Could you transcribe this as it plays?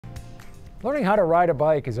Learning how to ride a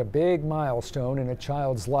bike is a big milestone in a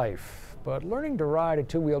child's life, but learning to ride a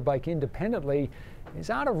two-wheeled bike independently is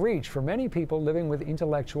out of reach for many people living with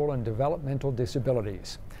intellectual and developmental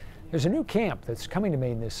disabilities. There's a new camp that's coming to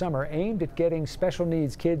Maine this summer aimed at getting special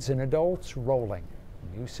needs kids and adults rolling.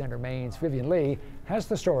 News Center Maine's Vivian Lee has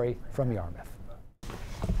the story from Yarmouth.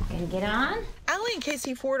 Gonna get on? Allie and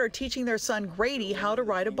Casey Ford are teaching their son Grady how to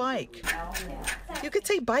ride a bike. You could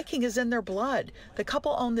say biking is in their blood. The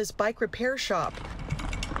couple own this bike repair shop.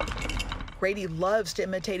 Grady loves to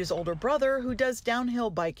imitate his older brother, who does downhill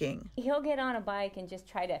biking. He'll get on a bike and just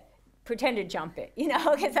try to pretend to jump it, you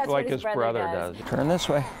know, because that's like what his brother does. Turn this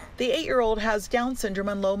way. The 8-year-old has Down syndrome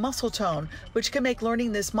and low muscle tone, which can make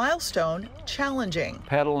learning this milestone challenging.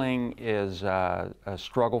 Pedaling is a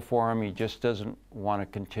struggle for him. He just doesn't want to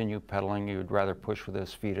continue pedaling. He would rather push with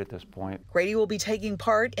his feet at this point. Grady will be taking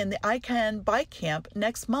part in the iCan bike camp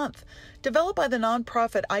next month. Developed by the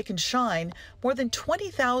nonprofit iCan Shine, more than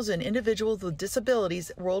 20,000 individuals with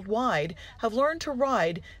disabilities worldwide have learned to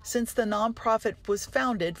ride since the nonprofit was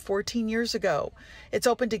founded 14 years ago. It's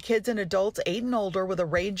open to kids and adults 8 and older with a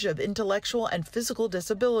range of intellectual and physical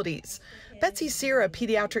disabilities. Betsy Sear, a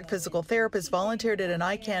pediatric physical therapist, volunteered at an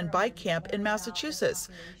iCan bike camp in Massachusetts.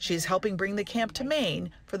 She's helping bring the camp to Maine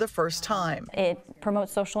for the first time. It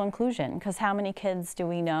promotes social inclusion, because how many kids do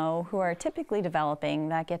we know who are typically developing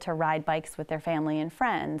that get to ride bikes with their family and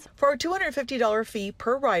friends? For a $250 fee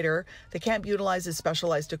per rider, the camp utilizes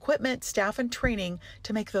specialized equipment, staff, and training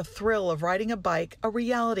to make the thrill of riding a bike a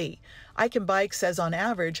reality. iCan Bike says on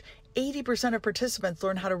average, 80% of participants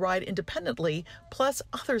learn how to ride independently, plus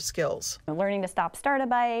other skills. Learning to stop, start a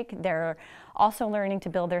bike, they're also learning to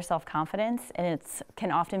build their self-confidence, and it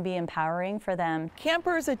can often be empowering for them.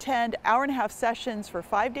 Campers attend hour-and-a-half sessions for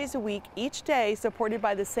 5 days a week, each day supported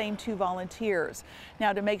by the same 2 volunteers.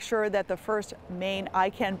 Now, to make sure that the first Maine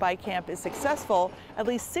iCan Bike Camp is successful, at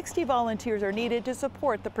least 60 volunteers are needed to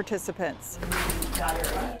support the participants.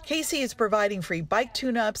 Casey is providing free bike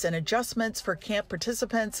tune-ups and adjustments for camp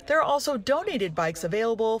participants. There are also donated bikes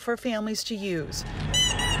available for families to use.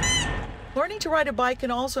 Learning to ride a bike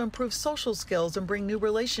can also improve social skills and bring new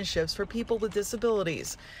relationships for people with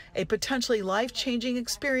disabilities. A potentially life-changing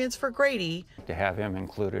experience for Grady. To have him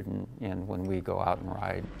included in when we go out and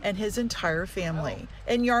ride. And his entire family.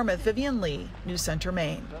 In Yarmouth, Vivian Lee, News Center,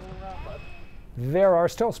 Maine. There are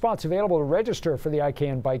still spots available to register for the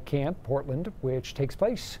iCan Bike Camp Portland, which takes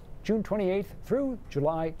place June 28th through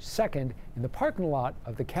July 2nd in the parking lot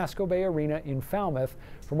of the Casco Bay Arena in Falmouth.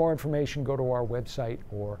 For more information, go to our website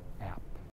or app.